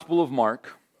Gospel of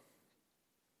Mark.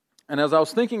 And as I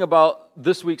was thinking about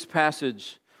this week's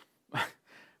passage,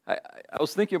 I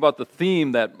was thinking about the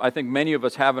theme that I think many of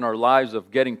us have in our lives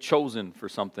of getting chosen for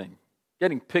something,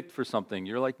 getting picked for something.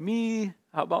 You're like, me?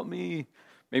 How about me?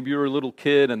 Maybe you were a little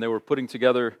kid and they were putting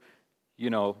together,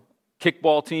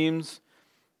 kickball teams,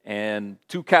 and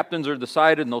two captains are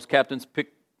decided, and those captains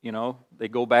pick, they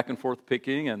go back and forth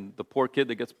picking, and the poor kid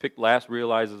that gets picked last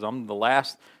realizes, I'm the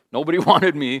last. Nobody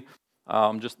wanted me.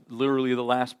 I'm just literally the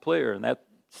last player, and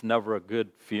that's never a good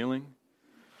feeling.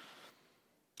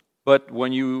 But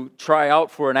when you try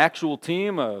out for an actual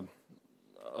team, a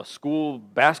school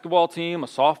basketball team, a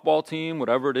softball team,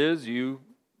 whatever it is, you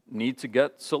need to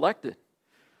get selected.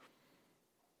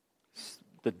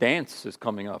 The dance is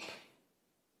coming up.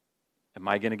 Am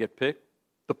I going to get picked?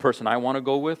 The person I want to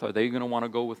go with, are they going to want to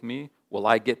go with me? Will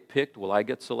I get picked? Will I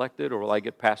get selected? Or will I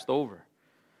get passed over?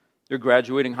 You're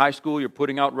graduating high school, you're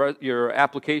putting out your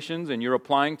applications, and you're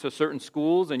applying to certain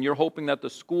schools, and you're hoping that the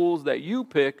schools that you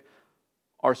pick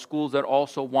are schools that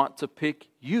also want to pick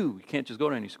you. You can't just go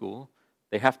to any school.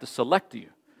 They have to select you.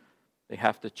 They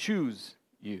have to choose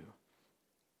you.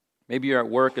 Maybe you're at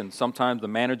work and sometimes the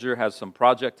manager has some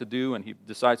project to do and he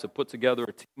decides to put together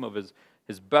a team of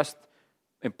his best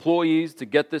employees to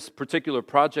get this particular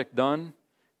project done.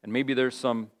 And maybe there's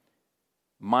some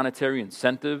monetary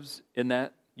incentives in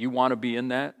that. You want to be in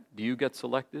that. Do you get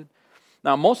selected?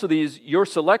 Now, most of these, your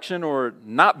selection or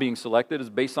not being selected is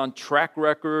based on track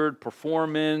record,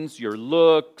 performance, your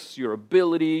looks, your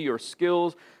ability, your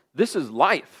skills. This is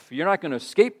life. You're not going to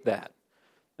escape that.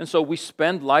 And so we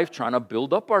spend life trying to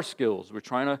build up our skills. We're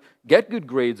trying to get good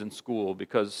grades in school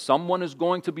because someone is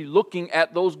going to be looking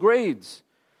at those grades.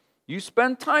 You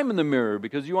spend time in the mirror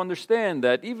because you understand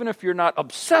that even if you're not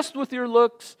obsessed with your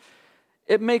looks,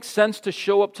 it makes sense to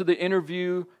show up to the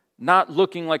interview not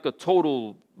looking like a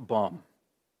total bum.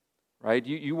 Right?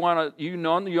 You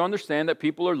understand that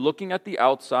people are looking at the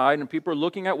outside and people are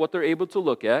looking at what they're able to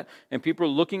look at, and people are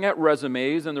looking at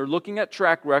resumes and they're looking at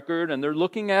track record and they're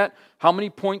looking at how many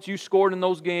points you scored in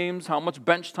those games, how much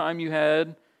bench time you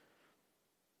had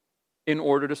in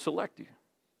order to select you.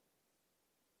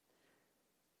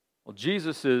 Well,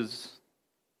 Jesus is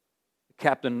the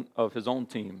captain of his own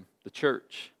team, the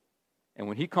church. And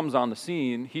when he comes on the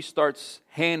scene, he starts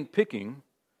handpicking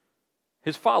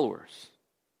his followers.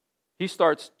 He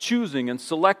starts choosing and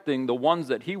selecting the ones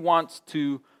that he wants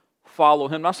to follow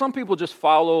him. Now, some people just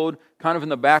followed kind of in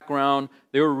the background.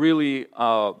 They were really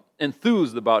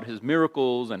enthused about his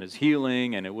miracles and his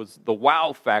healing, and it was the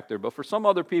wow factor. But for some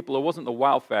other people, it wasn't the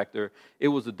wow factor. It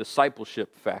was the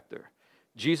discipleship factor.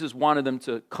 Jesus wanted them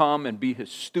to come and be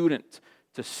his student,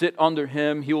 to sit under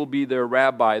him. He will be their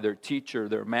rabbi, their teacher,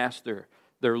 their master,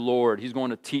 their Lord. He's going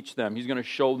to teach them. He's going to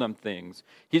show them things.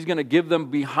 He's going to give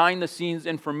them behind-the-scenes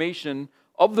information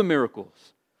of the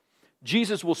miracles.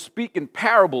 Jesus will speak in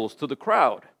parables to the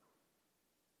crowd.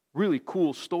 Really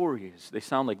cool stories. They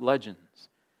sound like legends.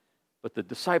 But the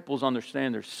disciples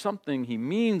understand there's something he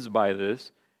means by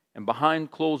this, and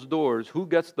behind closed doors, who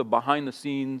gets the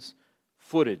behind-the-scenes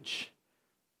footage?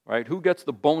 Right? Who gets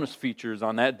the bonus features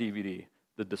on that DVD?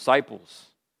 The disciples.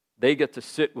 They get to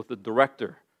sit with the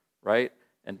director, right?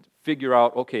 And figure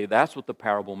out, okay, that's what the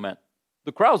parable meant.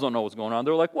 The crowds don't know what's going on.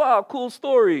 They're like, wow, cool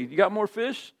story. You got more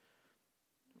fish?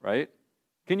 Right?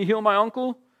 Can you heal my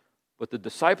uncle? But the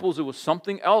disciples, it was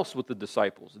something else with the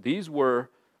disciples. These were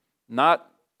not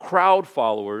crowd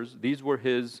followers. These were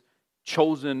his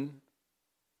chosen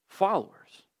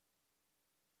followers.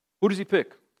 Who does he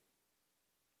pick?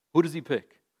 Who does he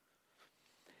pick?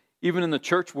 Even in the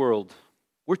church world,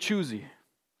 we're choosy.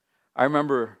 I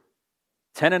remember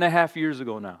 10 and a half years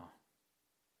ago now,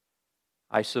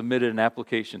 I submitted an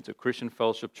application to Christian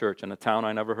Fellowship Church in a town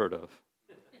I never heard of.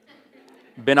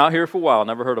 Been out here for a while,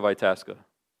 never heard of Itasca.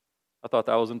 I thought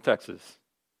that was in Texas.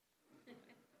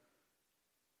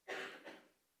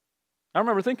 I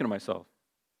remember thinking to myself,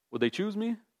 would they choose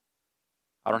me?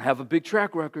 I don't have a big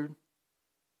track record.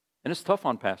 And it's tough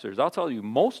on pastors. I'll tell you,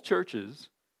 most churches,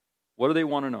 what do they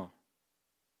want to know?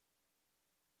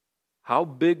 How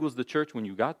big was the church when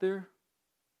you got there?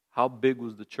 How big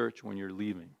was the church when you're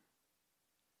leaving?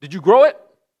 Did you grow it?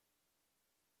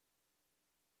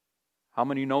 How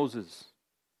many noses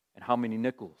and how many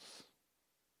nickels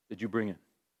did you bring in?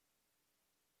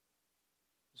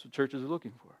 That's what churches are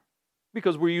looking for.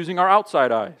 Because we're using our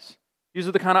outside eyes. These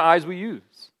are the kind of eyes we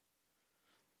use.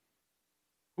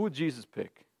 Who would Jesus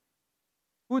pick?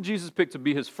 Who would Jesus pick to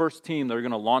be his first team that are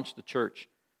going to launch the church?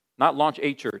 Not launch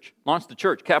a church, launch the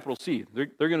church, capital C. They're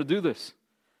going to do this.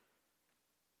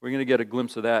 We're going to get a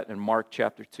glimpse of that in Mark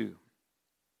chapter 2.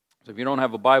 So if you don't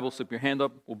have a Bible, slip your hand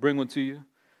up. We'll bring one to you.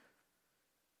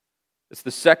 It's the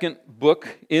second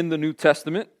book in the New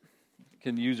Testament. You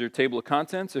can use your table of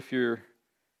contents if you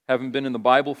haven't been in the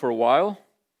Bible for a while.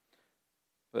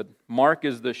 But Mark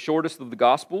is the shortest of the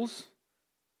Gospels.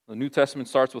 The New Testament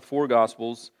starts with 4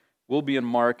 Gospels. We'll be in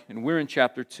Mark, and we're in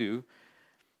chapter 2.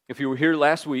 If you were here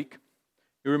last week,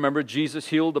 you remember Jesus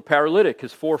healed the paralytic.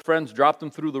 His 4 friends dropped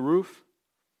him through the roof,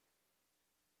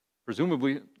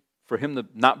 presumably for him to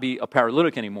not be a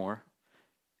paralytic anymore.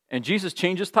 And Jesus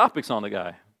changes topics on the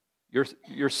guy.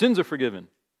 Your sins are forgiven.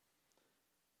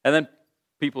 And then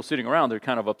people sitting around, they're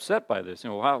kind of upset by this.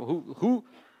 Who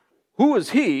is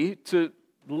he to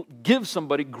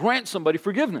grant somebody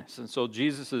forgiveness? And so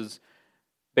Jesus is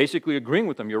basically agreeing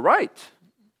with them. You're right.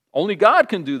 Only God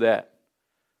can do that.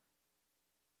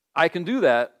 I can do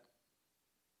that.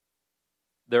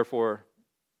 Therefore,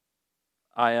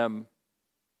 I am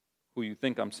who you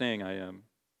think I'm saying I am.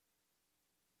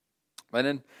 And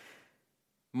then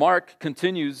Mark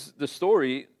continues the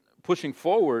story, pushing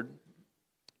forward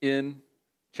in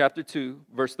chapter 2,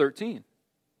 verse 13.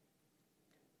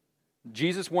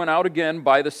 Jesus went out again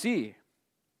by the sea,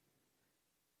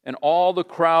 and all the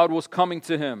crowd was coming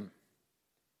to him,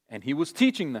 and he was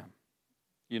teaching them.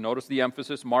 You notice the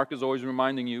emphasis. Mark is always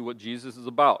reminding you what Jesus is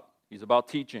about. He's about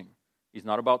teaching. He's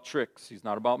not about tricks. He's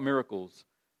not about miracles.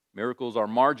 Miracles are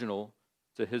marginal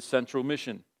to his central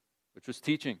mission, which was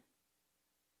teaching.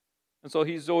 And so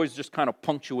he's always just kind of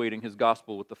punctuating his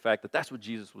gospel with the fact that that's what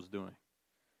Jesus was doing.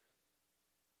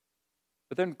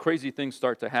 But then crazy things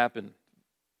start to happen.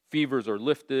 Fevers are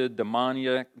lifted,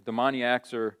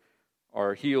 demoniacs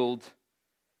are healed,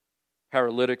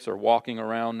 paralytics are walking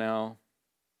around now.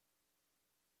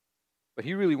 But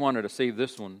he really wanted to save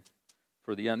this one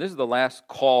for the end. This is the last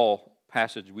call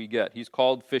passage we get. He's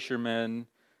called fishermen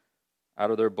out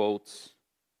of their boats.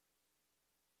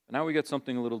 And now we get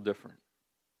something a little different.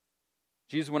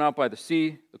 Jesus went out by the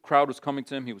sea. The crowd was coming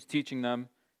to him. He was teaching them.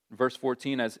 In verse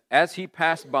 14, as he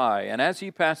passed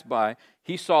by,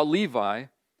 he saw Levi,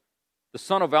 the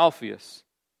son of Alphaeus,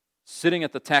 sitting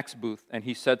at the tax booth, and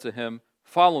he said to him,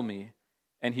 "Follow me."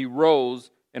 And he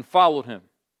rose and followed him.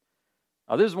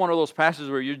 Now, this is one of those passages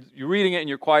where you're reading it in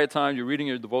your quiet time, you're reading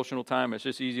your devotional time. It's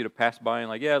just easy to pass by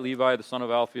and Levi, the son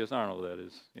of Alphaeus, I don't know who that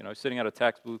is. He's sitting at a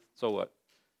tax booth, so what?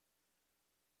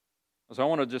 So I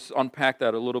want to just unpack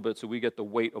that a little bit so we get the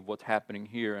weight of what's happening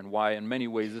here and why, in many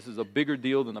ways, this is a bigger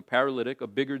deal than the paralytic, a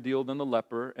bigger deal than the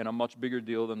leper, and a much bigger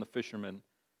deal than the fisherman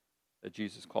that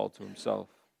Jesus called to himself.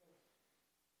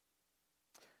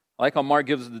 I like how Mark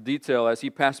gives us the detail. As he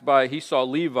passed by, he saw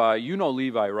Levi. You know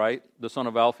Levi, right? The son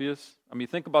of Alphaeus. I mean,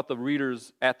 think about the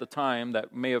readers at the time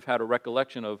that may have had a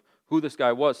recollection of who this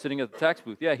guy was sitting at the tax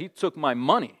booth. Yeah, he took my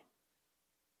money.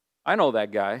 I know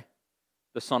that guy.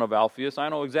 The son of Alphaeus. I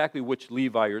know exactly which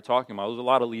Levi you're talking about. There's a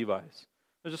lot of Levi's.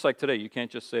 It's just like today. You can't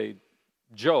just say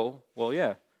Joe. Well,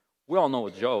 yeah, we all know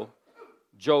a Joe.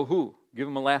 Joe who? Give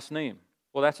him a last name.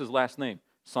 Well, that's his last name,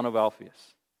 son of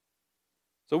Alphaeus.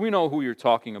 So we know who you're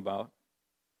talking about.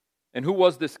 And who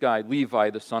was this guy, Levi,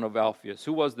 the son of Alphaeus?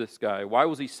 Who was this guy? Why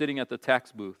was he sitting at the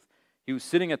tax booth? He was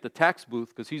sitting at the tax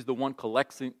booth because he's the one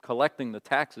collecting the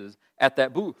taxes at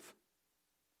that booth.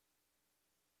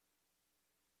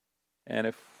 And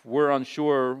if we're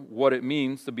unsure what it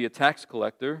means to be a tax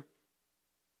collector,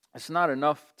 it's not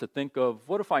enough to think of,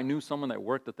 what if I knew someone that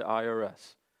worked at the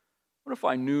IRS? What if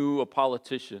I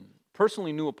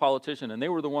personally knew a politician, and they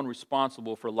were the one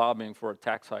responsible for lobbying for a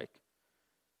tax hike?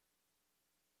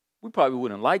 We probably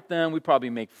wouldn't like them. We'd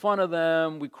probably make fun of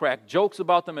them. We'd crack jokes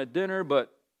about them at dinner,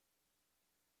 but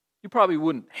you probably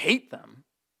wouldn't hate them.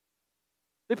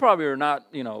 They probably are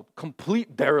not,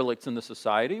 complete derelicts in the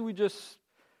society.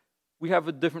 We have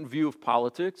a different view of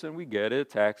politics, and we get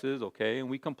it, taxes, okay, and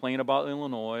we complain about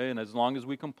Illinois, and as long as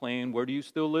we complain, where do you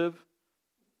still live?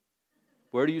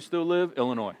 Where do you still live?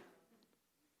 Illinois.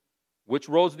 Which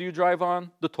roads do you drive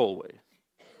on? The tollways.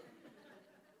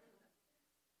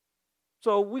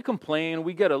 So we complain,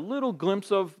 we get a little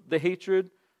glimpse of the hatred,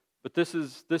 but this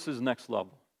is next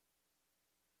level.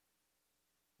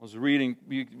 I was reading,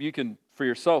 you can, for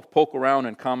yourself, poke around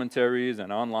in commentaries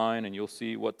and online, and you'll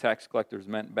see what tax collectors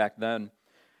meant back then.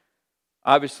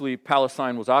 Obviously,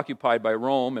 Palestine was occupied by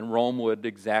Rome, and Rome would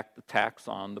exact the tax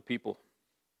on the people.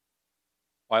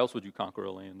 Why else would you conquer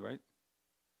a land, right?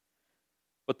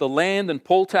 But the land and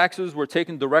poll taxes were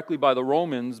taken directly by the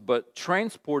Romans, but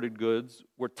transported goods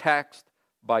were taxed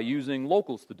by using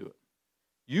locals to do it.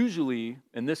 Usually,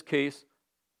 in this case,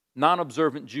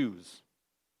 non-observant Jews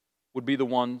would be the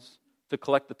ones to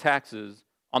collect the taxes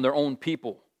on their own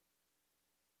people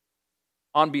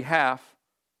on behalf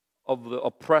of the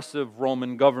oppressive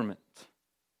Roman government.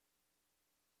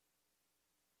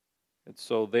 And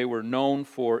so they were known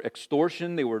for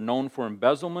extortion, they were known for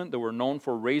embezzlement, they were known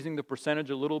for raising the percentage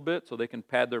a little bit so they can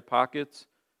pad their pockets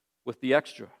with the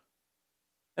extra.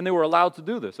 And they were allowed to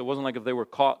do this. It wasn't like if they were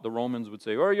caught, the Romans would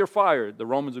say, "Oh, you're fired." The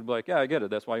Romans would be like, "Yeah, I get it.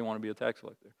 That's why you want to be a tax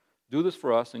collector. Do this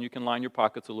for us, and you can line your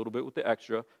pockets a little bit with the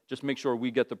extra. Just make sure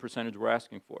we get the percentage we're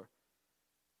asking for."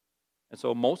 And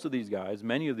so most of these guys,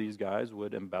 many of these guys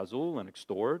would embezzle and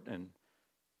extort and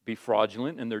be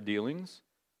fraudulent in their dealings.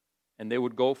 And they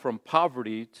would go from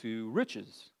poverty to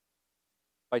riches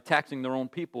by taxing their own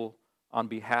people on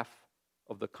behalf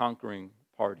of the conquering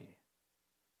party.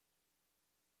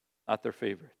 Not their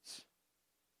favorites.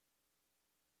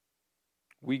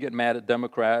 We get mad at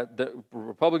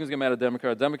Republicans get mad at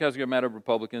Democrats get mad at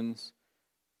Republicans,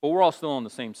 but we're all still on the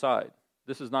same side.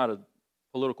 This is not a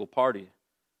political party.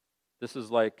 This is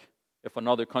like if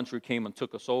another country came and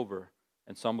took us over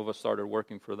and some of us started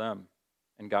working for them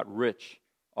and got rich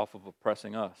off of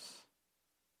oppressing us.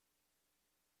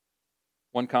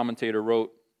 One commentator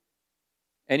wrote,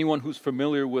 "Anyone who's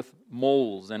familiar with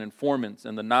moles and informants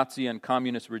and the Nazi and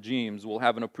communist regimes will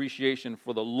have an appreciation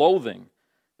for the loathing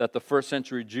that the first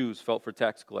century Jews felt for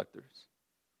tax collectors."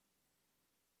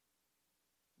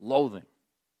 Loathing.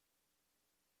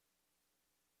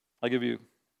 I'll give you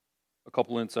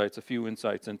a few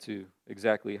insights into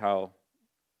exactly how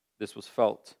this was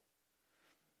felt.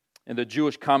 In the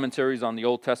Jewish commentaries on the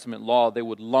Old Testament law, they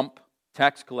would lump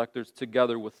tax collectors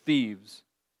together with thieves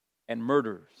and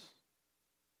murderers.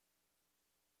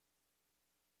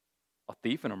 A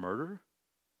thief and a murderer?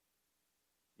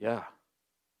 Yeah.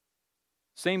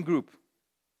 Same group.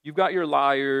 You've got your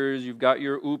liars, you've got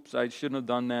your oops, I shouldn't have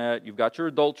done that, you've got your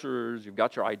adulterers, you've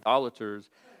got your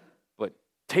idolaters. But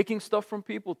taking stuff from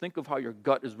people, think of how your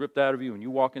gut is ripped out of you and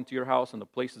you walk into your house and the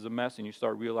place is a mess and you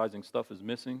start realizing stuff is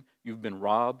missing, you've been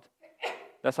robbed.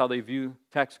 That's how they view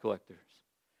tax collectors.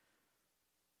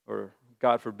 Or,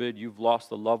 God forbid, you've lost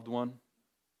a loved one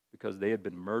because they had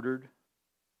been murdered.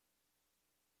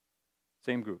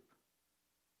 Same group.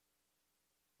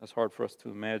 That's hard for us to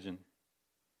imagine.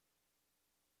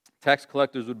 Tax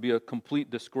collectors would be a complete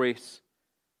disgrace.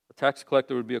 A tax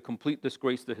collector would be a complete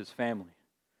disgrace to his family.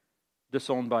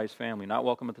 Disowned by his family, not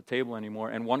welcome at the table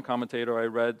anymore. And one commentator I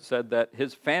read said that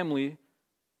his family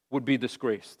would be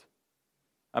disgraced.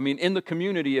 I mean, in the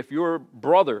community, if your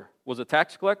brother was a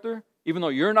tax collector, even though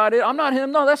you're not it, I'm not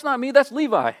him, no, that's not me, that's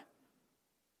Levi.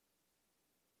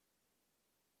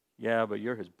 Yeah, but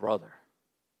you're his brother.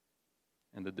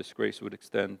 And the disgrace would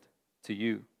extend to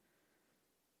you.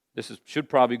 Should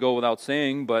probably go without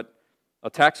saying, but a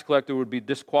tax collector would be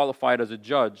disqualified as a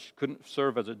judge, couldn't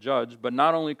serve as a judge. But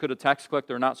not only could a tax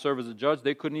collector not serve as a judge,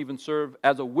 they couldn't even serve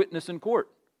as a witness in court.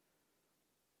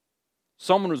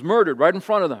 Someone was murdered right in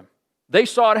front of them. They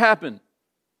saw it happen.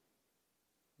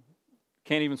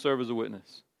 Can't even serve as a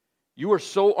witness. You are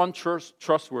so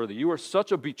untrustworthy. You are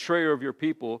such a betrayer of your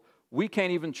people. We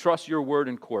can't even trust your word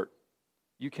in court.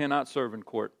 You cannot serve in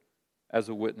court as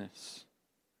a witness.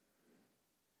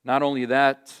 Not only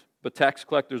that, but tax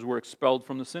collectors were expelled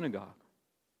from the synagogue.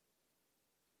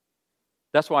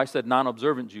 That's why I said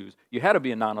non-observant Jews. You had to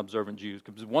be a non-observant Jew,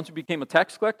 because once you became a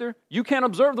tax collector, you can't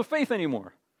observe the faith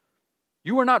anymore.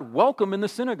 You are not welcome in the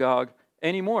synagogue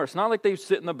anymore. It's not like they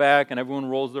sit in the back and everyone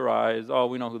rolls their eyes. Oh,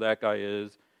 we know who that guy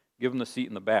is. Give him the seat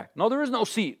in the back. No, there is no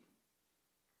seat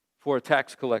for a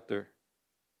tax collector.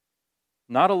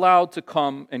 Not allowed to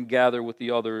come and gather with the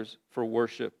others for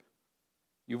worship.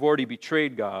 You've already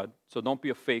betrayed God, so don't be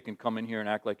a fake and come in here and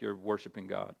act like you're worshiping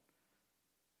God.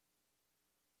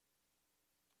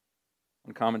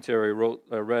 One commentary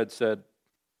I read said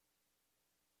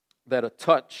that a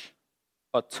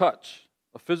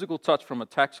physical touch from a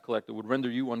tax collector would render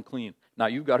you unclean. Now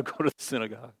you've got to go to the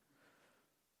synagogue.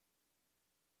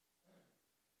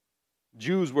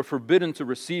 Jews were forbidden to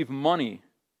receive money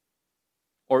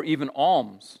or even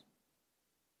alms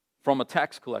from a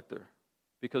tax collector,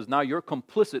 because now you're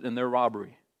complicit in their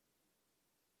robbery.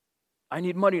 I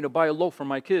need money to buy a loaf for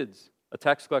my kids. A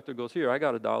tax collector goes, "Here, I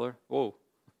got $1. Whoa.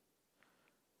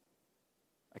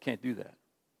 I can't do that."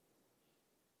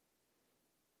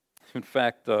 In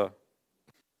fact,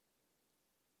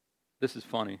 this is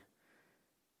funny.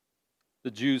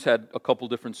 The Jews had a couple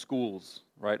different schools,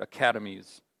 right?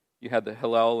 Academies. You had the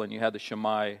Hillel and you had the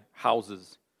Shammai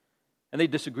houses. And they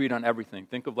disagreed on everything.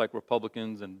 Think of like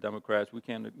Republicans and Democrats. We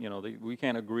can't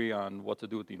agree on what to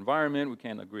do with the environment. We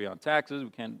can't agree on taxes. We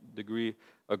can't agree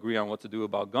on what to do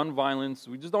about gun violence.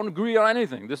 We just don't agree on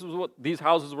anything. This is what these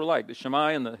houses were like. The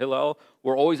Shammai and the Hillel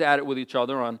were always at it with each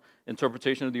other on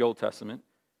interpretation of the Old Testament.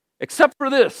 Except for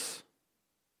this.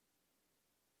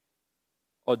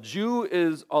 A Jew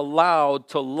is allowed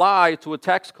to lie to a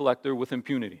tax collector with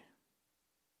impunity.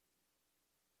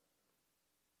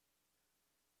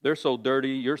 They're so dirty,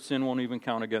 your sin won't even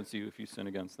count against you if you sin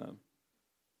against them.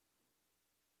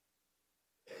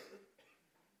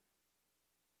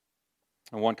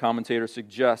 And one commentator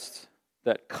suggests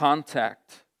that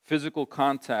physical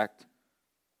contact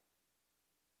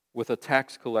with a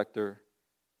tax collector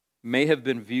may have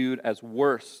been viewed as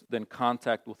worse than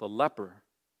contact with a leper,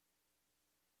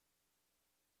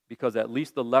 because at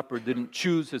least the leper didn't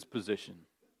choose his position.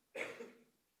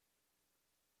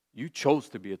 You chose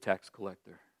to be a tax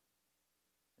collector,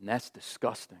 and that's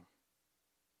disgusting.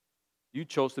 You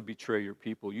chose to betray your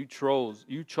people. You chose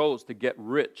to get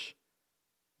rich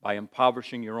by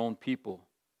impoverishing your own people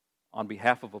on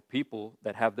behalf of a people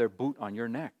that have their boot on your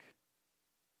neck.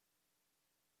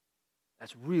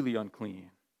 That's really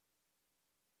unclean.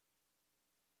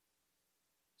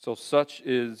 So such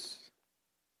is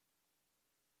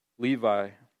Levi,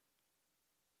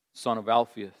 son of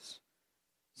Alphaeus,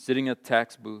 sitting at a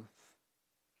tax booth,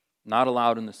 not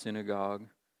allowed in the synagogue,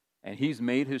 and he's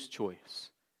made his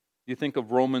choice. You think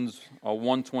of Romans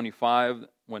 1:25,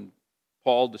 when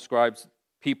Paul describes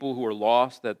people who are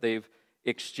lost, that they've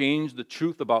exchanged the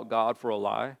truth about God for a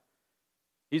lie.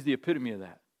 He's the epitome of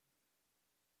that.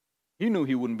 He knew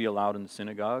he wouldn't be allowed in the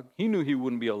synagogue. He knew he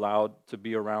wouldn't be allowed to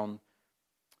be around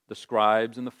the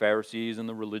scribes and the Pharisees and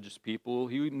the religious people.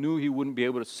 He knew he wouldn't be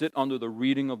able to sit under the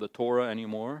reading of the Torah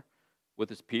anymore with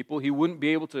his people. He wouldn't be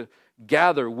able to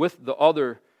gather with the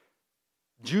other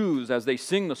Jews as they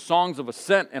sing the songs of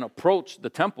ascent and approach the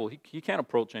temple. He can't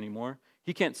approach anymore.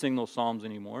 He can't sing those psalms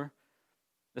anymore.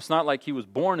 It's not like he was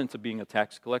born into being a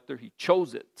tax collector. He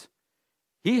chose it.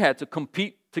 He had to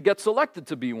compete to get selected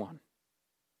to be one.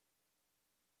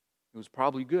 He was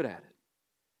probably good at it.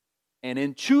 And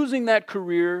in choosing that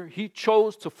career, he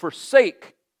chose to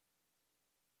forsake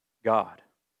God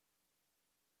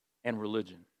and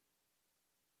religion.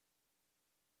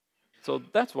 So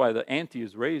that's why the ante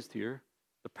is raised here.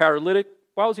 The paralytic,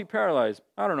 why was he paralyzed?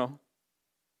 I don't know.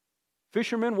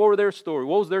 Fishermen, what were their story?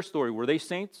 What was their story? Were they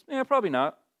saints? Yeah, probably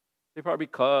not. They probably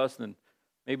cussed, and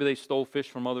maybe they stole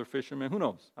fish from other fishermen. Who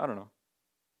knows? I don't know.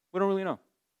 We don't really know.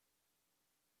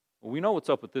 Well, we know what's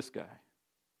up with this guy.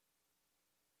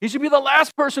 He should be the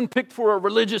last person picked for a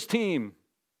religious team.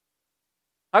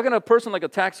 How can a person like a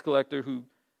tax collector who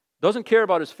doesn't care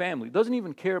about his family, doesn't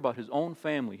even care about his own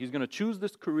family, he's going to choose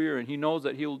this career and he knows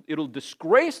that it'll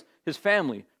disgrace his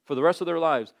family for the rest of their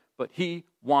lives, but he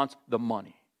wants the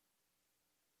money.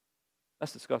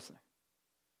 That's disgusting.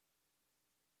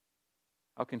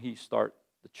 How can he start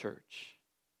the church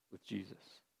with Jesus?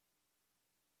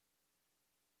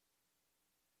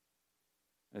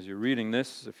 As you're reading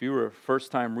this, if you were a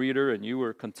first-time reader and you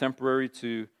were contemporary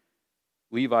to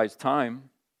Levi's time,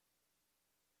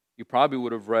 you probably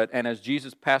would have read, and as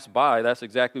Jesus passed by, that's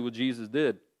exactly what Jesus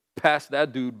did. Passed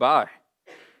that dude by.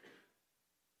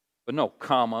 But no,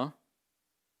 comma.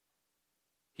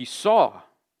 He saw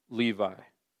Levi,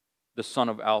 the son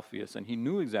of Alphaeus, and he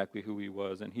knew exactly who he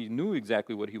was, and he knew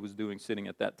exactly what he was doing sitting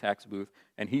at that tax booth,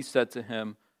 and he said to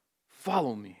him,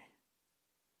 "Follow me."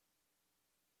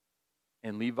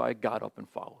 And Levi got up and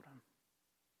followed him.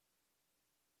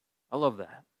 I love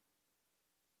that.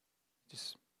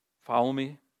 Just follow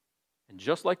me. And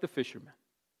just like the fishermen,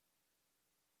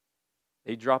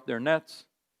 they dropped their nets,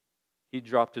 he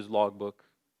dropped his logbook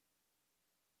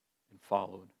and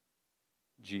followed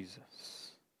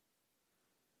Jesus.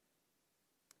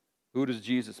 Who does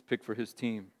Jesus pick for his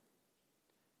team?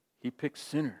 He picks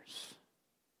sinners.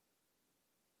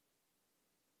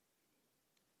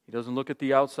 He doesn't look at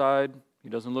the outside. He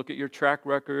doesn't look at your track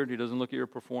record. He doesn't look at your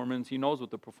performance. He knows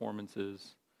what the performance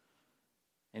is.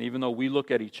 And even though we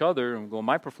look at each other and go,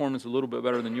 my performance is a little bit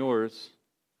better than yours,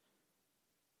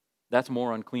 that's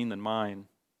more unclean than mine.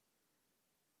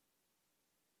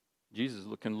 Jesus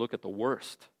can look at the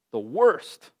worst,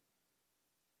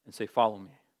 and say, follow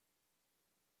me.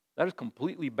 That is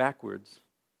completely backwards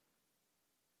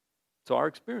to our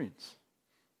experience.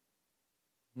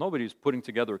 Nobody's putting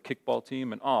together a kickball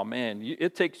team and, oh man,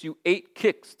 it takes you 8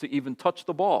 kicks to even touch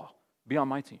the ball. Be on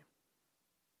my team.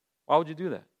 Why would you do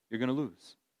that? You're going to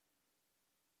lose.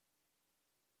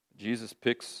 Jesus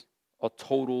picks a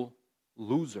total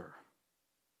loser,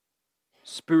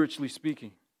 spiritually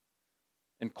speaking,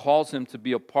 and calls him to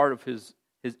be a part of his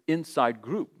inside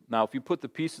group. Now, if you put the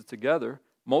pieces together,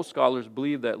 most scholars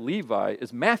believe that Levi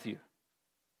is Matthew.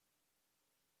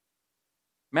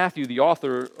 Matthew, the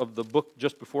author of the book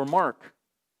just before Mark.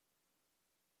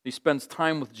 He spends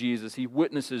time with Jesus. He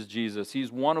witnesses Jesus.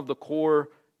 He's one of the core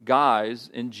guys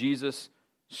in Jesus'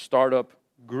 startup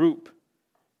group.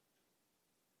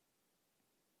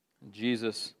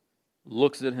 Jesus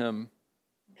looks at him,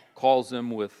 calls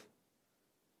him with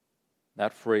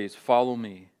that phrase, "Follow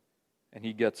me." And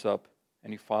he gets up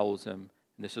and he follows him.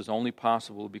 And this is only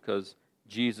possible because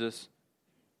Jesus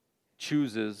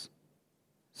chooses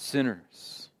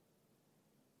sinners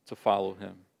to follow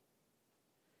him.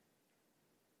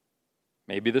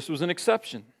 Maybe this was an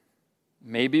exception.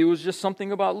 Maybe it was just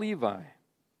something about Levi.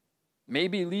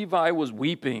 Maybe Levi was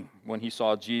weeping when he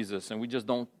saw Jesus, and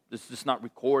it's just not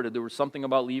recorded. There was something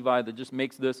about Levi that just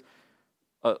makes this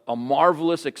a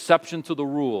marvelous exception to the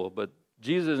rule. But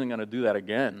Jesus isn't going to do that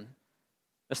again.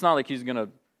 It's not like he's going to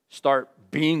start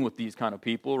being with these kind of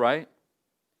people, right?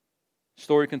 The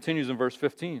story continues in verse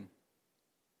 15.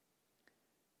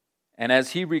 And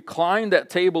as he reclined at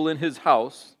table in his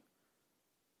house,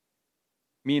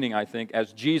 meaning, I think,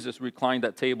 as Jesus reclined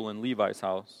at table in Levi's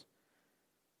house,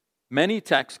 many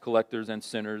tax collectors and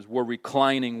sinners were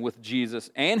reclining with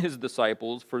Jesus and his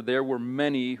disciples, for there were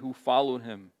many who followed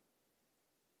him.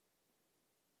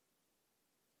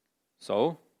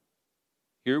 So,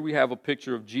 here we have a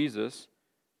picture of Jesus,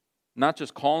 not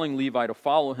just calling Levi to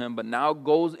follow him, but now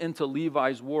goes into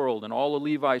Levi's world, and all of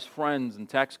Levi's friends and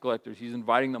tax collectors, he's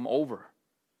inviting them over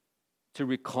to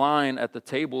recline at the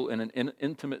table in an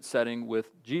intimate setting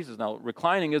with Jesus. Now,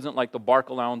 reclining isn't like the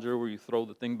Barcalounger where you throw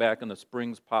the thing back and the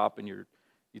springs pop and you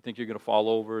think you're going to fall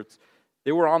over.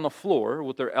 They were on the floor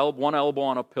with their one elbow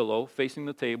on a pillow, facing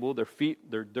the table,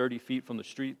 their dirty feet from the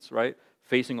streets, right,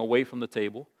 facing away from the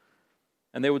table.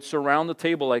 And they would surround the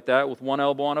table like that with one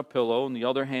elbow on a pillow and the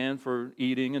other hand for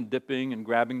eating and dipping and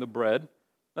grabbing the bread.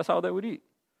 That's how they would eat.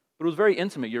 But it was very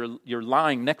intimate. You're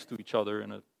lying next to each other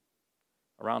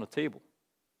around a table.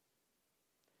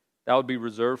 That would be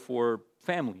reserved for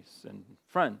families and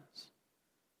friends.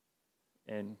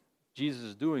 And Jesus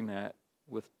is doing that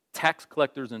with tax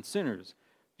collectors and sinners.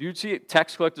 Do you see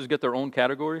tax collectors get their own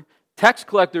category? Tax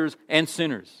collectors and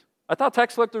sinners. I thought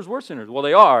tax collectors were sinners. Well,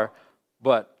 they are,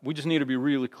 but we just need to be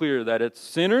really clear that it's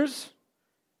sinners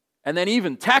and then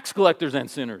even tax collectors and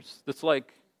sinners. That's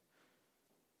like,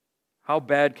 how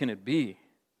bad can it be?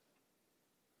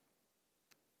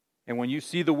 And when you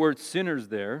see the word sinners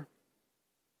there,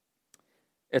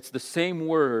 it's the same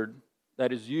word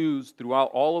that is used throughout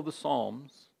all of the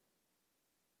Psalms.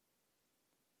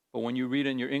 But when you read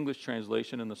in your English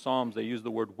translation in the Psalms, they use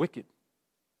the word wicked.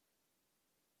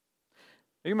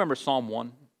 You remember Psalm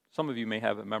 1? Some of you may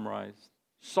have it memorized.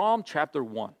 Psalm chapter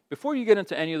 1. Before you get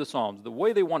into any of the Psalms, the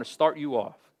way they want to start you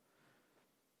off,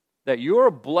 that you're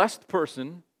a blessed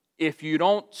person if you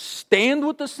don't stand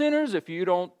with the sinners, if you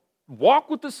don't walk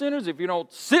with the sinners, if you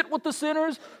don't sit with the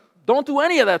sinners, don't do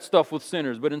any of that stuff with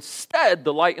sinners, but instead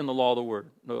delight in the law of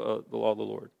the law of the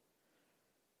Lord.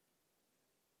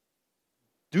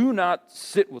 Do not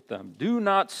sit with them. Do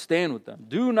not stand with them.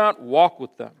 Do not walk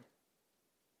with them.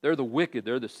 They're the wicked.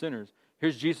 They're the sinners.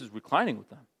 Here's Jesus reclining with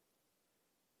them.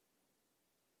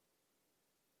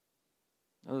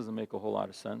 That doesn't make a whole lot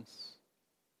of sense.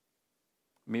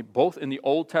 I mean, both in the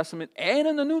Old Testament and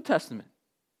in the New Testament.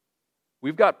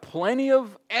 We've got plenty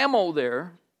of ammo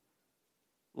there,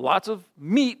 lots of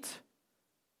meat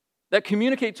that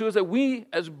communicate to us that we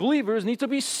as believers need to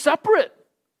be separate.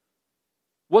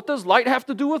 What does light have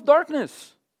to do with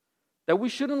darkness? That we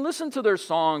shouldn't listen to their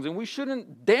songs and we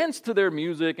shouldn't dance to their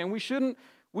music and we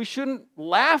shouldn't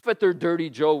laugh at their dirty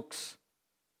jokes.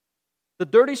 The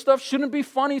dirty stuff shouldn't be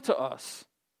funny to us.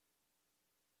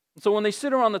 And so when they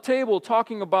sit around the table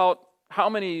talking about how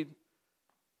many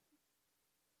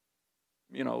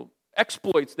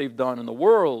exploits they've done in the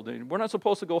world, and we're not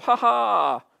supposed to go, ha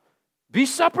ha, be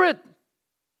separate.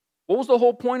 What was the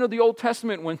whole point of the Old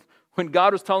Testament when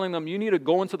God was telling them, you need to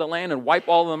go into the land and wipe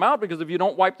all of them out, because if you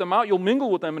don't wipe them out, you'll mingle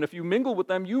with them, and if you mingle with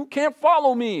them, you can't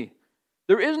follow me.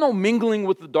 There is no mingling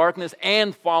with the darkness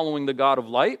and following the God of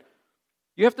light.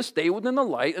 You have to stay within the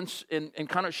light and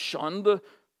kind of shun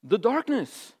the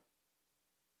darkness.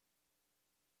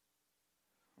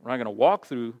 We're not going to walk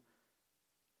through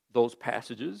those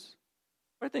passages.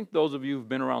 I think those of you who've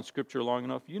been around Scripture long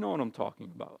enough, you know what I'm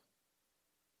talking about.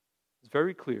 It's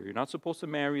very clear. You're not supposed to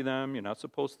marry them. You're not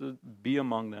supposed to be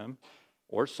among them.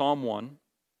 Or Psalm 1,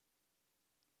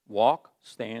 walk,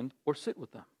 stand, or sit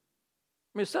with them.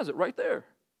 I mean, it says it right there.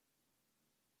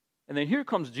 And then here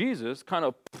comes Jesus kind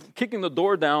of kicking the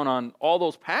door down on all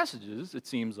those passages, it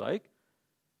seems like,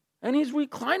 and he's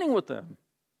reclining with them.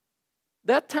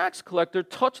 That tax collector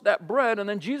touched that bread, and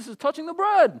then Jesus is touching the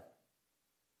bread.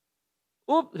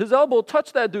 Oop, his elbow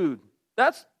touched that dude.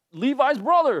 That's Levi's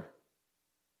brother.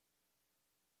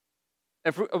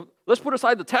 And let's put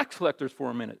aside the tax collectors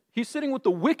for a minute. He's sitting with the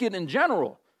wicked in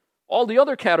general. All the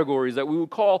other categories that we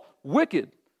would call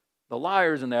wicked. the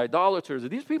liars and the idolaters.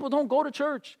 These people don't go to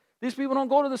church. These people don't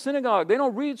go to the synagogue. They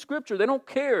don't read Scripture. They don't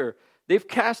care. They've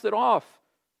cast it off.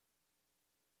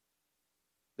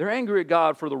 They're angry at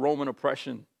God for the Roman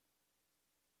oppression,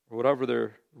 or whatever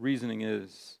their reasoning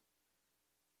is.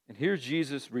 And here's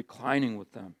Jesus reclining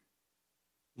with them,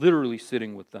 literally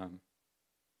sitting with them,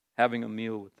 having a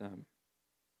meal with them.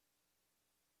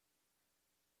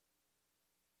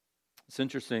 It's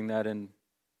interesting that in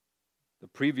the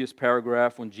previous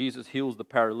paragraph, when Jesus heals the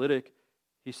paralytic,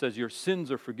 he says, your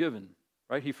sins are forgiven.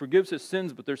 Right? He forgives his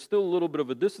sins, but there's still a little bit of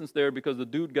a distance there because the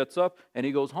dude gets up and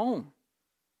he goes home.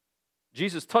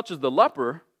 Jesus touches the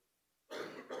leper,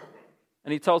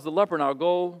 and he tells the leper, now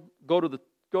go to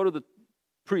the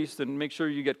priest and make sure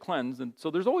you get cleansed. And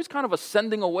so there's always kind of a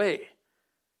sending away.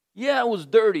 Yeah, it was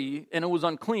dirty and it was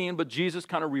unclean, but Jesus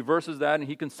kind of reverses that and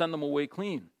he can send them away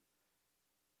clean.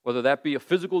 Whether that be a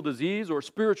physical disease or a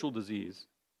spiritual disease,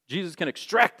 Jesus can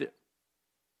extract it,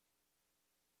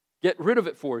 get rid of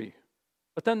it for you,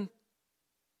 but then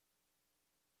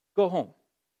go home.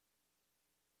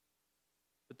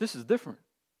 But this is different.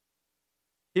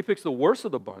 He picks the worst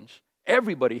of the bunch.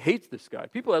 Everybody hates this guy.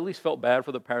 People at least felt bad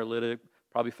for the paralytic,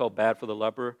 probably felt bad for the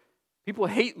leper. People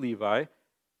hate Levi,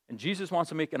 and Jesus wants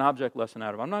to make an object lesson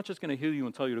out of it. I'm not just going to heal you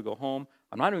and tell you to go home.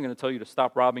 I'm not even going to tell you to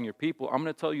stop robbing your people. I'm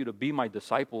going to tell you to be my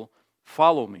disciple.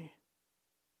 Follow me.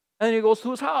 And then he goes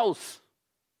to his house.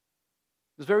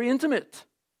 It's very intimate.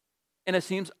 And it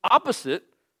seems opposite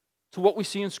to what we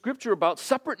see in Scripture about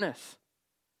separateness.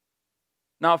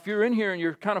 Now, if you're in here and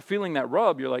you're kind of feeling that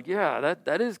rub, you're like, yeah,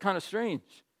 that is kind of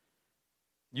strange.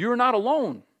 You're not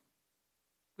alone.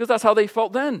 Because that's how they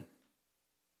felt then.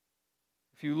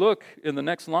 If you look in the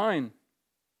next line,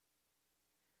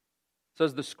 it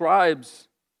says the scribes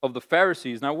of the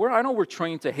Pharisees. Now, I know we're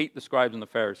trained to hate the scribes and the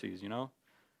Pharisees,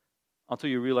 until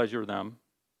you realize you're them,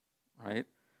 right?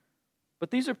 But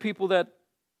these are people that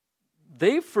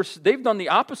they've done the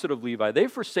opposite of Levi.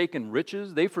 They've forsaken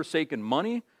riches. They've forsaken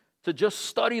money to just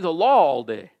study the law all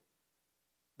day.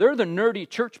 They're the nerdy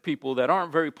church people that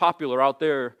aren't very popular out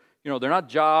there. They're not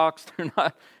jocks.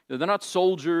 They're not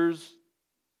soldiers.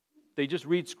 They just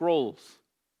read scrolls.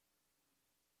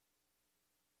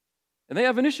 And they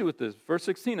have an issue with this. Verse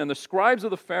 16, and the scribes of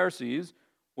the Pharisees,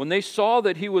 when they saw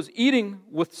that he was eating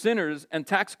with sinners and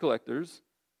tax collectors,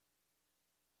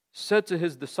 said to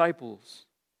his disciples,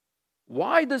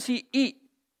 why does he eat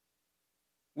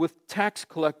with tax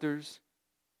collectors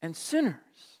and sinners?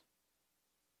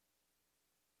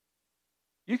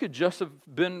 You could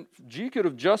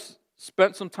have just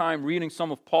spent some time reading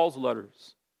some of Paul's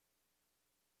letters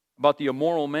about the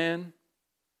immoral man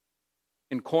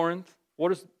in Corinth. What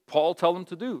does Paul tell them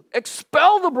to do?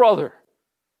 Expel the brother.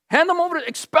 Hand him over to,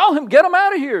 expel him, get him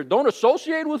out of here. Don't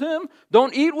associate with him.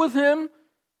 Don't eat with him.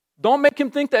 Don't make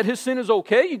him think that his sin is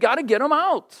okay. You got to get him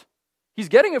out. He's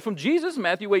getting it from Jesus,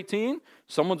 Matthew 18.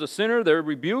 Someone's a sinner, they're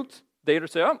rebuked. They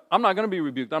say, I'm not going to be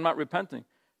rebuked. I'm not repenting.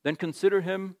 Then consider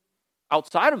him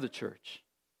outside of the church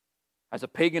as a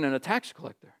pagan and a tax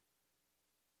collector.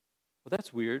 Well,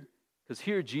 that's weird, because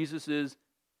here Jesus is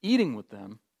eating with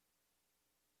them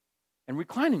and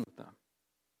reclining with them.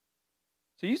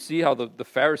 So you see how the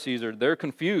Pharisees they're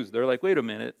confused. They're like, wait a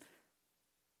minute.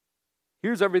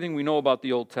 Here's everything we know about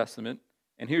the Old Testament,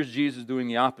 and here's Jesus doing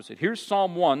the opposite. Here's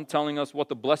Psalm 1 telling us what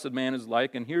the blessed man is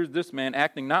like, and here's this man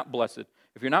acting not blessed.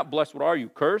 If you're not blessed, what are you?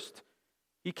 Cursed?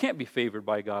 He can't be favored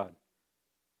by God.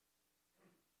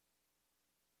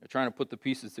 They're trying to put the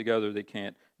pieces together. They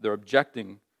can't. They're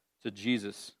objecting to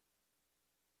Jesus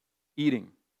eating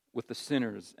with the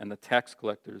sinners and the tax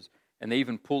collectors, and they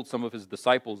even pulled some of his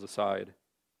disciples aside.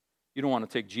 You don't want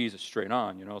to take Jesus straight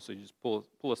on, so you just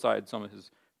pull aside some of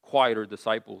his quieter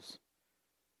disciples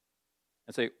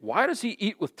and say, why does he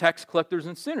eat with tax collectors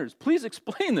and sinners? Please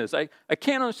explain this. I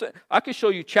can't understand. I could show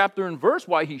you chapter and verse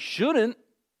why he shouldn't,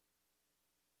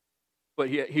 but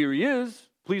here he is.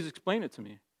 Please explain it to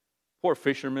me. Poor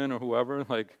fishermen or whoever,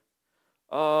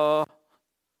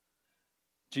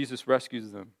 Jesus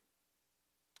rescues them.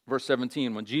 Verse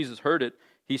 17, when Jesus heard it,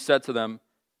 he said to them,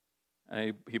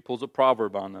 and he pulls a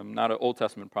proverb on them, not an Old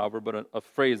Testament proverb, but a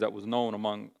phrase that was known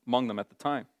among them at the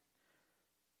time.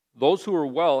 Those who are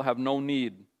well have no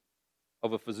need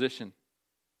of a physician,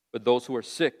 but those who are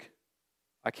sick.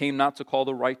 I came not to call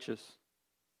the righteous,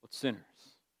 but sinners.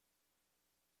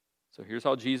 So here's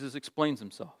how Jesus explains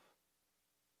himself.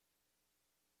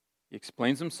 He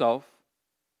explains himself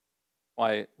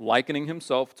by likening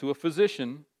himself to a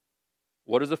physician.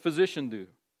 What does a physician do?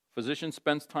 A physician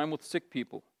spends time with sick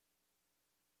people.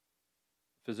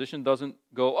 A physician doesn't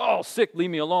go, oh, sick, leave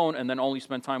me alone, and then only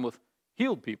spend time with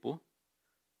healed people.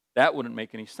 That wouldn't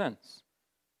make any sense.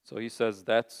 So he says,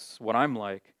 that's what I'm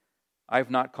like. I've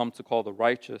not come to call the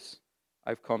righteous.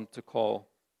 I've come to call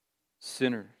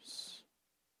sinners.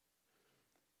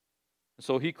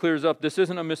 So he clears up, this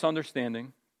isn't a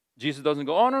misunderstanding. Jesus doesn't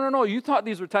go, oh, no, you thought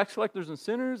these were tax collectors and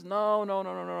sinners?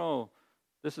 No.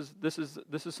 This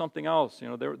is something else.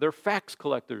 They're fax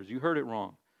collectors. You heard it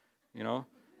wrong.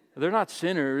 They're not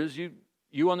sinners.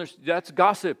 You understand, that's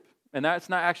gossip, and that's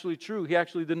not actually true. He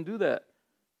actually didn't do that.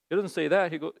 He doesn't say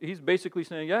that. He's basically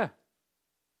saying, yeah,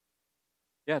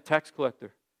 tax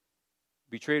collector.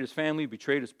 Betrayed his family,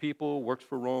 betrayed his people, works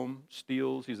for Rome,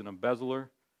 steals, he's an embezzler,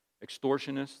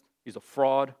 extortionist, he's a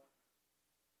fraud.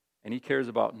 And he cares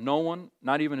about no one,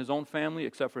 not even his own family,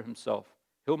 except for himself.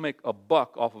 He'll make a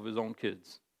buck off of his own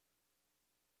kids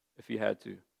if he had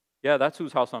to. Yeah, that's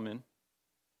whose house I'm in.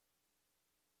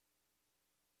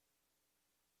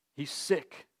 He's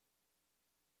sick.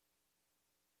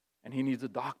 And he needs a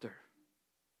doctor.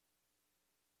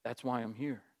 That's why I'm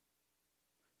here.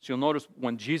 So you'll notice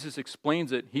when Jesus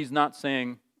explains it, he's not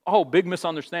saying, oh, big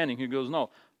misunderstanding. He goes,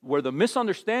 no. Where the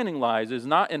misunderstanding lies is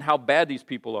not in how bad these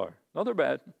people are. No, they're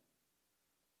bad.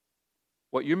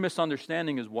 What you're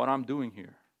misunderstanding is what I'm doing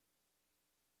here.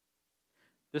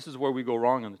 This is where we go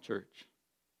wrong in the church.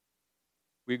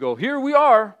 We go, here we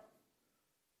are,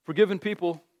 forgiven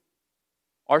people.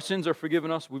 Our sins are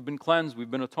forgiven us. We've been cleansed. We've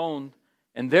been atoned.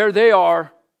 And there they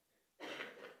are,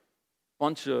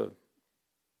 bunch of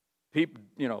people,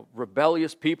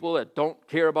 rebellious people that don't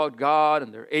care about God,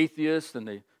 and they're atheists, and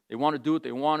they want to do what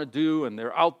they want to do, and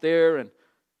they're out there, and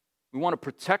we want to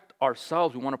protect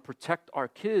ourselves. We want to protect our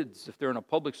kids. If they're in a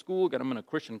public school, get them in a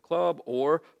Christian club,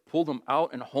 or pull them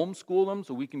out and homeschool them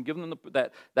so we can give them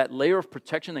that layer of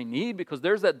protection they need, because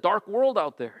there's that dark world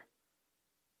out there.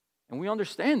 And we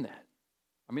understand that.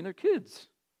 They're kids.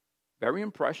 Very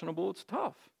impressionable. It's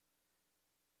tough.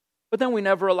 But then we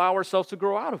never allow ourselves to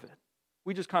grow out of it.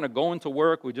 We just kind of go into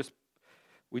work. We just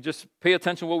pay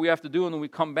attention to what we have to do, and then we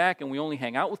come back and we only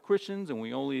hang out with Christians, and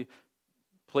we only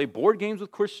play board games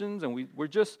with Christians, and we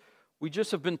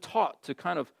just have been taught to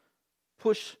kind of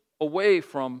push away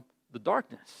from the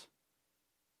darkness.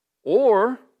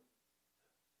 Or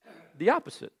the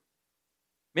opposite.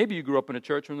 Maybe you grew up in a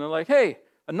church and they're like, hey,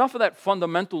 enough of that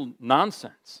fundamental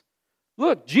nonsense.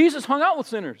 Look, Jesus hung out with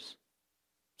sinners.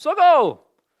 So go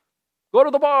to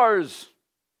the bars.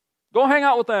 Go hang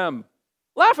out with them.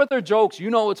 Laugh at their jokes. You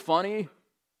know it's funny.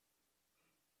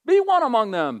 Be one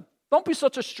among them. Don't be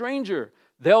such a stranger.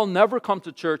 They'll never come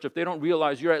to church if they don't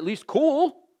realize you're at least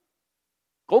cool.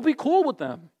 Go be cool with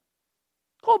them.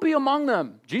 Go be among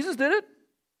them. Jesus did it.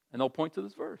 And they'll point to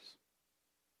this verse.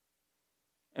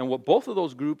 And what both of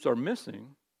those groups are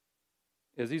missing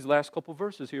is these last couple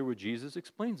verses here where Jesus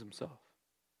explains himself.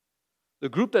 The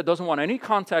group that doesn't want any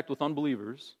contact with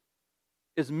unbelievers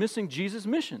is missing Jesus'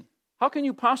 mission. How can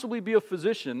you possibly be a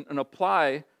physician and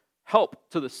apply help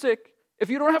to the sick if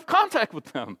you don't have contact with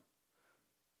them?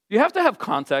 You have to have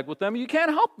contact with them. You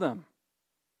can't help them.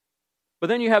 But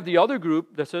then you have the other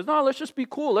group that says, no, let's just be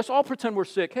cool. Let's all pretend we're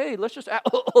sick. Hey, let's just act,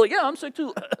 oh, yeah, I'm sick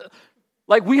too.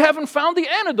 Like we haven't found the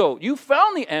antidote. You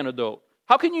found the antidote.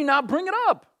 How can you not bring it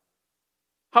up?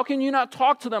 How can you not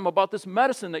talk to them about this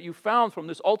medicine that you found from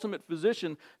this ultimate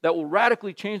physician that will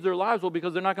radically change their lives? Well,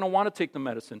 because they're not going to want to take the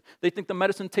medicine. They think the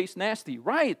medicine tastes nasty.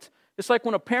 Right. It's like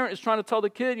when a parent is trying to tell the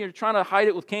kid, you're trying to hide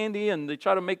it with candy, and they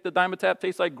try to make the Dimetapp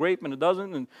taste like grape, and it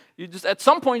doesn't. And you just, at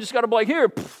some point, you just got to be like,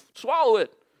 here, swallow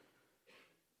it.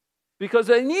 Because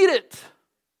they need it.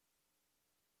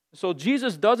 So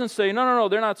Jesus doesn't say, no,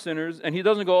 they're not sinners. And he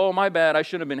doesn't go, oh, my bad, I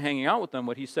shouldn't have been hanging out with them.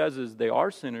 What he says is they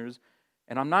are sinners,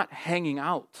 and I'm not hanging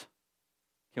out.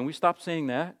 Can we stop saying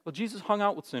that? Well, Jesus hung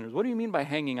out with sinners. What do you mean by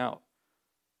hanging out?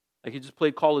 Like he just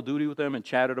played Call of Duty with them and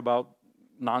chatted about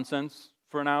nonsense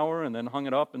for an hour and then hung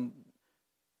it up? And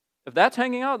if that's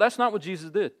hanging out, that's not what Jesus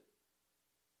did.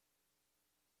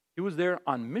 He was there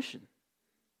on mission.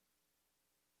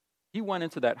 He went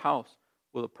into that house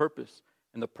with a purpose,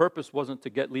 and the purpose wasn't to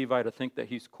get Levi to think that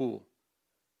he's cool.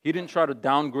 He didn't try to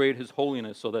downgrade his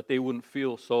holiness so that they wouldn't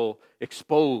feel so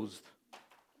exposed.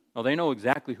 No, they know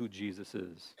exactly who Jesus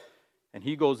is. And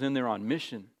he goes in there on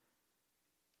mission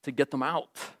to get them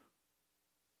out.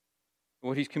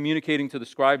 What he's communicating to the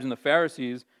scribes and the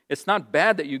Pharisees, it's not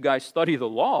bad that you guys study the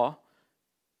law.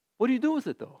 What do you do with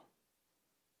it, though?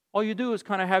 All you do is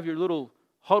kind of have your little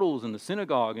huddles in the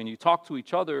synagogue, and you talk to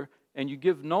each other, and you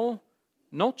give no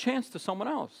chance to someone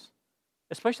else.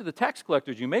 Especially the tax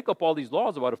collectors. You make up all these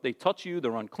laws about if they touch you,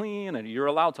 they're unclean, and you're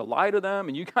allowed to lie to them.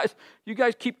 And you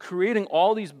guys keep creating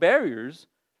all these barriers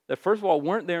that, first of all,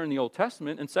 weren't there in the Old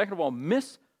Testament, and second of all,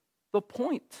 miss the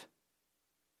point.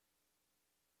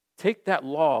 Take that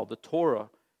law, the Torah,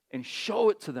 and show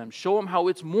it to them. Show them how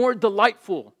it's more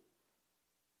delightful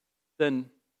than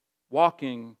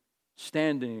walking,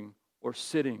 standing, or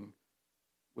sitting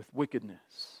with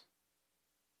wickedness.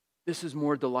 This is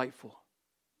more delightful.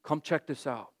 Come check this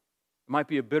out. It might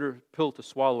be a bitter pill to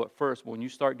swallow at first, but when you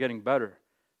start getting better,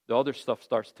 the other stuff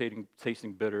starts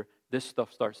tasting bitter. This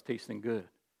stuff starts tasting good.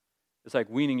 It's like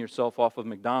weaning yourself off of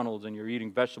McDonald's and you're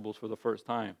eating vegetables for the first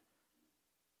time.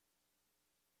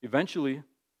 Eventually,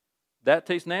 that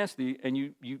tastes nasty, and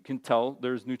you can tell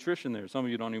there's nutrition there. Some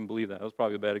of you don't even believe that. That was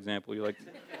probably a bad example. You're like,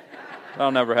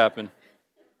 that'll never happen.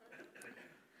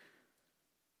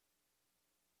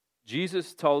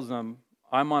 Jesus tells them,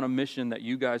 I'm on a mission that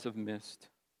you guys have missed.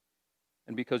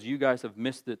 And because you guys have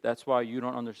missed it, that's why you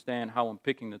don't understand how I'm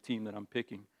picking the team that I'm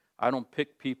picking. I don't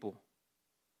pick people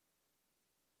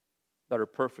that are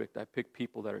perfect. I pick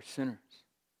people that are sinners.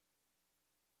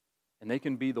 And they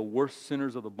can be the worst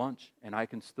sinners of the bunch, and I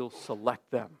can still select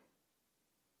them.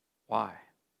 Why?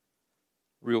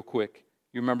 Real quick.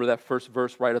 You remember that first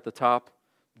verse right at the top?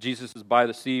 Jesus is by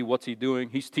the sea. What's he doing?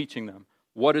 He's teaching them.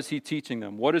 What is he teaching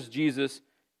them? What is Jesus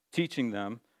teaching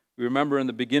them? We remember in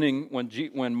the beginning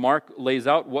when Mark lays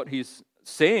out what he's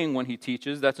saying when he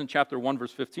teaches. That's in chapter 1,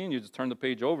 verse 15. You just turn the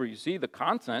page over. You see the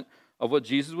content of what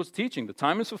Jesus was teaching. The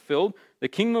time is fulfilled. The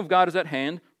kingdom of God is at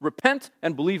hand. Repent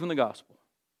and believe in the gospel.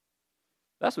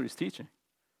 That's what he's teaching.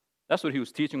 That's what he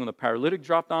was teaching when the paralytic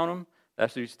dropped on him.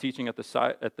 That's what he's teaching at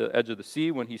the edge of the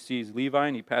sea when he sees Levi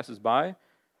and he passes by.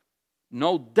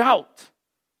 No doubt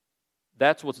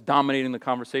that's what's dominating the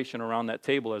conversation around that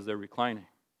table as they're reclining.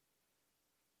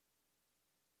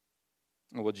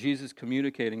 And what Jesus is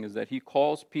communicating is that he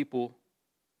calls people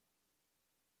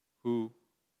who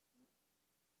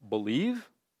believe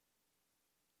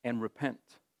and repent.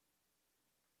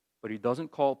 But he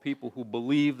doesn't call people who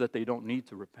believe that they don't need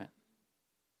to repent.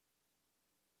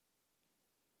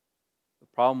 The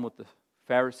problem with the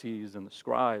Pharisees and the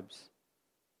scribes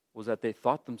was that they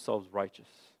thought themselves righteous.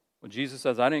 When Jesus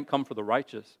says, I didn't come for the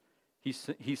righteous,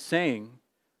 he's saying,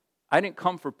 I didn't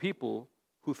come for people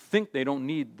who think they don't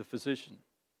need the physician.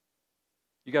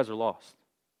 You guys are lost.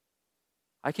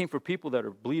 I came for people that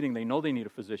are bleeding, they know they need a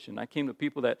physician. I came to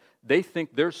people that they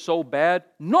think they're so bad,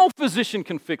 no physician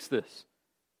can fix this.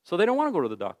 So they don't want to go to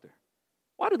the doctor.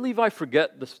 Why did Levi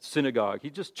forget the synagogue? He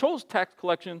just chose tax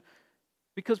collection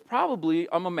because probably,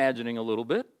 I'm imagining a little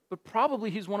bit, but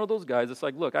probably he's one of those guys that's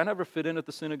like, look, I never fit in at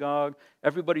the synagogue.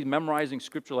 Everybody's memorizing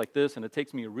scripture like this, and it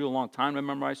takes me a real long time to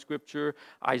memorize scripture.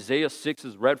 Isaiah 6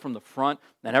 is read from the front,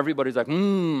 and everybody's like,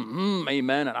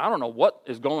 amen, and I don't know what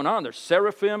is going on. There's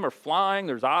seraphim are flying,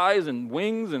 there's eyes and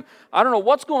wings, and I don't know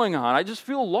what's going on. I just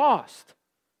feel lost.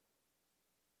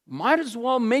 Might as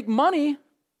well make money.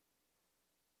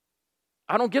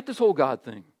 I don't get this whole God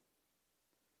thing.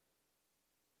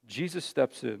 Jesus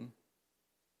steps in,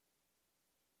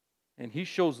 and he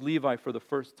shows Levi for the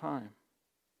first time.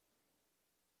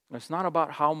 It's not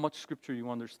about how much scripture you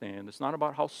understand. It's not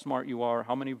about how smart you are,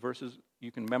 how many verses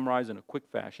you can memorize in a quick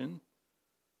fashion.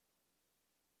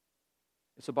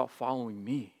 It's about following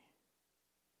me.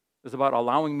 It's about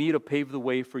allowing me to pave the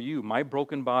way for you. My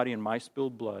broken body and my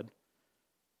spilled blood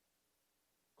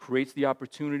creates the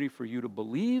opportunity for you to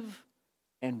believe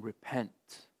and repent.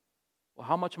 Well,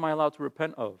 how much am I allowed to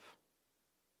repent of?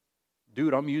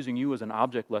 Dude, I'm using you as an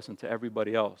object lesson to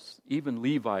everybody else. Even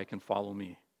Levi can follow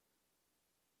me.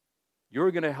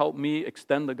 You're going to help me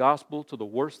extend the gospel to the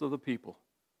worst of the people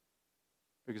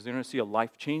because they're going to see a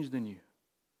life changed in you.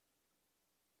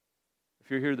 If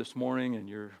you're here this morning and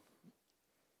you've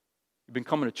been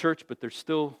coming to church, but there's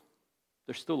still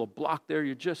a block there,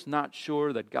 you're just not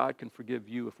sure that God can forgive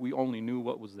you if we only knew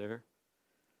what was there.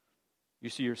 You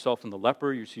see yourself in the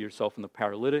leper, you see yourself in the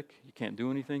paralytic, you can't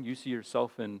do anything. You see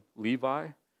yourself in Levi.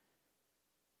 If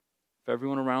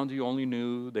everyone around you only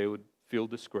knew, they would feel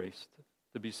disgraced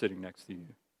to be sitting next to you.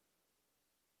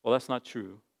 Well, that's not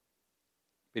true.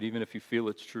 But even if you feel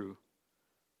it's true,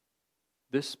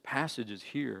 this passage is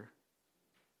here.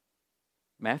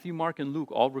 Matthew, Mark, and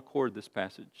Luke all record this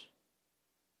passage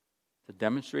to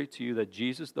demonstrate to you that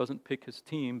Jesus doesn't pick his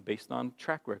team based on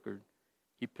track record.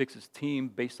 He picks his team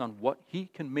based on what he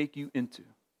can make you into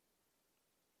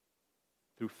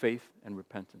through faith and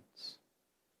repentance.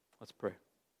 Let's pray.